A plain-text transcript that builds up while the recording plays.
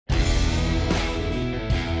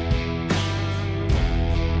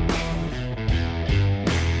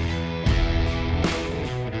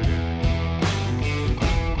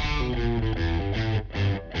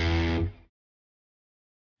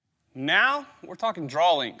Now we're talking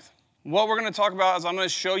draw length. What we're gonna talk about is I'm gonna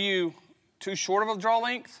show you too short of a draw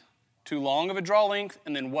length, too long of a draw length,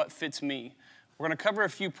 and then what fits me. We're gonna cover a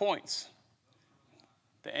few points.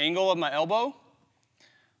 The angle of my elbow,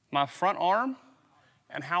 my front arm,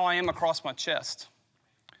 and how I am across my chest,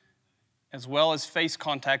 as well as face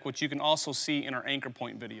contact, which you can also see in our anchor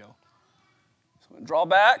point video. So I'm gonna draw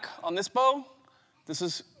back on this bow. This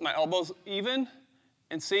is my elbows even,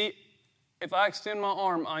 and see, if I extend my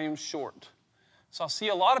arm, I am short. So I'll see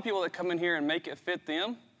a lot of people that come in here and make it fit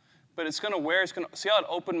them, but it's gonna wear, see how it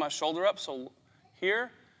opened my shoulder up, so here,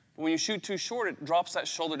 but when you shoot too short, it drops that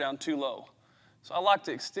shoulder down too low. So I like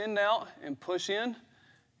to extend out and push in,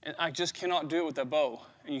 and I just cannot do it with that bow.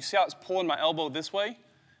 And you see how it's pulling my elbow this way?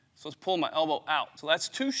 So it's pulling my elbow out. So that's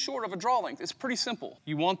too short of a draw length. It's pretty simple.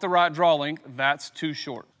 You want the right draw length, that's too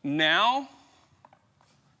short. Now,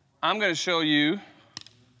 I'm gonna show you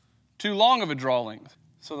too long of a draw length.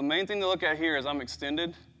 So the main thing to look at here is I'm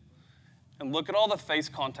extended, and look at all the face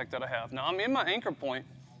contact that I have. Now I'm in my anchor point,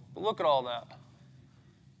 but look at all that.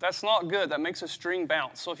 That's not good, that makes a string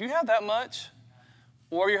bounce. So if you have that much,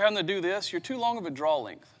 or you're having to do this, you're too long of a draw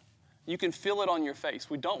length. You can feel it on your face.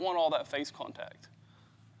 We don't want all that face contact.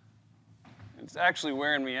 It's actually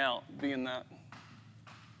wearing me out being that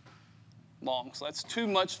long. So that's too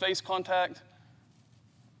much face contact.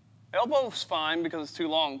 Elbow's fine because it's too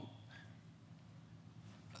long.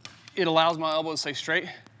 It allows my elbow to stay straight.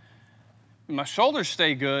 My shoulders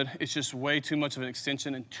stay good. It's just way too much of an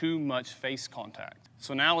extension and too much face contact.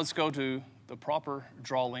 So now let's go to the proper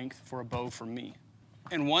draw length for a bow for me.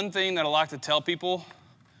 And one thing that I like to tell people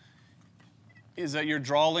is that your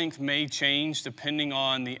draw length may change depending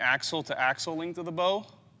on the axle to axle length of the bow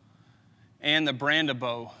and the brand of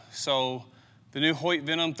bow. So the new Hoyt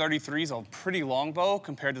Venom 33 is a pretty long bow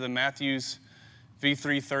compared to the Matthews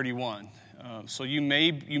V3 31. So you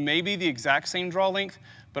may be the exact same draw length,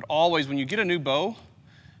 but always when you get a new bow,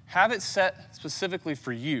 have it set specifically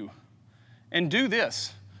for you. And do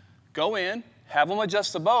this. Go in, have them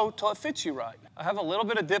adjust the bow till it fits you right. I have a little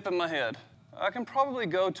bit of dip in my head. I can probably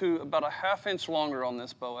go to about a ½ inch longer on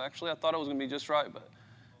this bow. Actually, I thought it was gonna be just right, but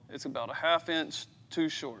it's about a ½ inch too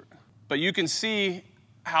short. But you can see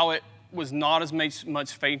how it was not as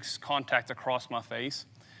much face contact across my face.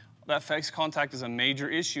 That face contact is a major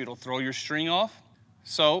issue. It'll throw your string off.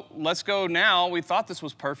 So let's go now. We thought this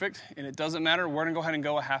was perfect, and it doesn't matter. We're gonna go ahead and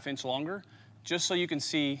go a ½ inch longer, just so you can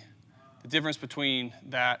see the difference between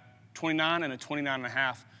that 29 and a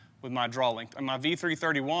 29.5 with my draw length. On my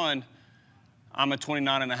V331, I'm a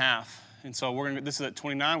 29.5. And so this is at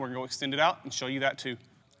 29, we're gonna go extend it out and show you that too.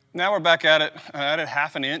 Now we're back at it. I added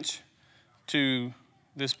 ½ inch to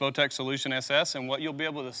this Bowtech Solution SS, and what you'll be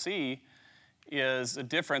able to see is a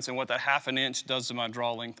difference in what that ½ inch does to my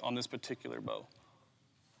draw length on this particular bow.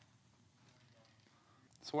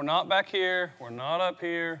 So we're not back here, we're not up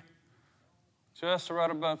here, just right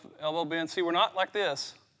above elbow bend. See, we're not like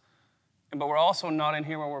this, but we're also not in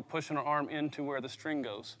here where we're pushing our arm into where the string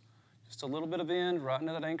goes. Just a little bit of bend right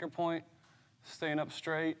into that anchor point, staying up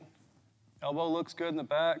straight. Elbow looks good in the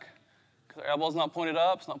back. Because our elbow's not pointed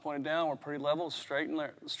up, it's not pointed down, we're pretty level, straight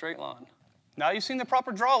line. Now you've seen the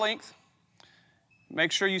proper draw length.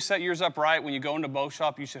 Make sure you set yours up right. When you go into bow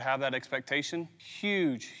shop, you should have that expectation.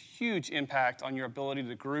 Huge, huge impact on your ability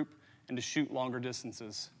to group and to shoot longer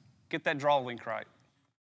distances. Get that draw length right.